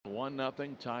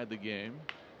1-0, tied the game.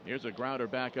 Here's a grounder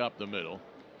back up the middle.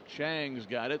 Chang's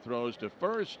got it, throws to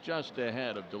first just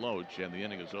ahead of Deloach, and the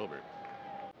inning is over.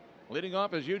 Leading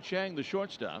off is Chang, the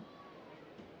shortstop.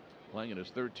 Playing in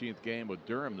his 13th game with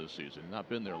Durham this season. Not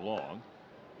been there long.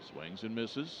 Swings and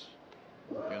misses.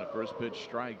 And a first pitch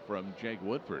strike from Jake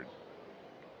Woodford.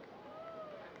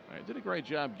 All right, did a great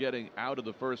job getting out of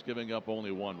the first, giving up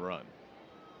only 1 run.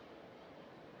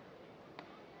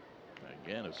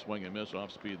 Again, a swing and miss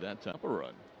off speed that time. A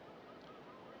run.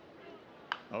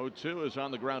 0-2 is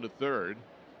on the ground at third.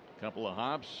 Couple of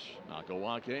hops.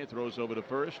 Nakawake throws over to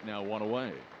first. Now 1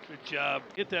 away. Good job.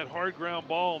 Get that hard ground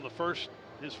ball in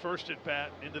his first at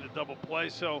bat into the double play.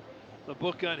 So the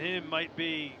book on him might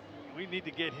be, we need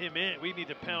to get him in. We need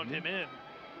to pound him in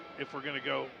if we're going to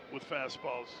go with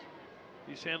fastballs.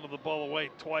 He's handled the ball away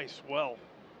twice well.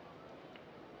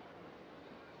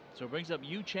 So it brings up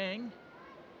Chang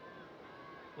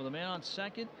with a man on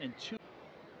second and 2.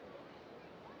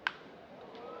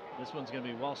 This one's going to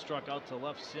be well struck out to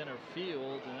left center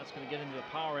field, and that's going to get into the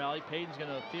power alley. Payton's going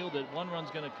to field it. 1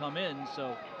 run's going to come in,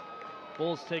 so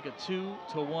Bulls take a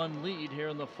 2-1 lead here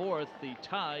in the 4th. The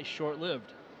tie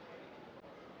short-lived.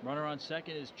 Runner on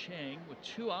second is Chang with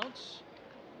 2 outs.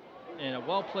 And a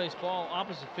well-placed ball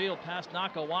opposite field past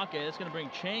Nakawake. It's going to bring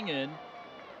Chang in.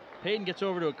 Payton gets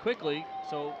over to it quickly,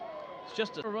 so it's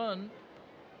just a run.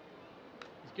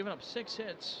 He's given up 6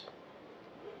 hits.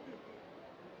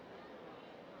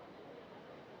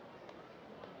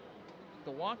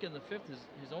 The walk in the 5th is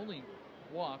his only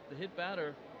walk. The hit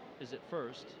batter is at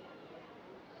first.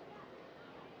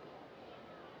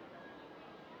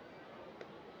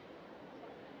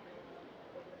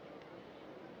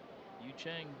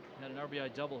 Chang had an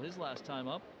RBI double his last time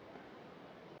up.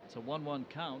 It's a 1-1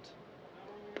 count.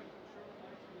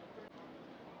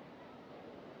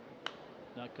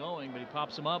 Not going, but he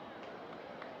pops him up.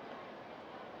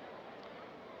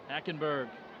 Hackenberg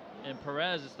and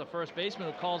Perez is the first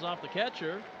baseman who calls off the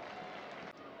catcher.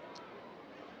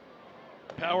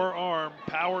 Power arm,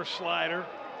 power slider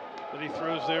that he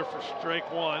throws there for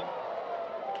strike 1.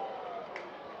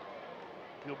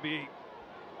 He'll be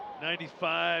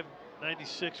 95,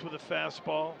 96 with a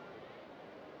fastball.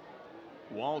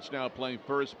 Waltz now playing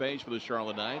first base for the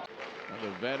Charlotte Knights. And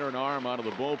the veteran arm out of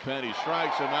the bullpen. He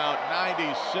strikes him out.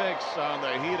 96 on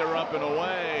the heater up and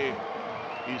away.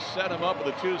 He set him up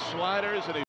with the 2 sliders, and he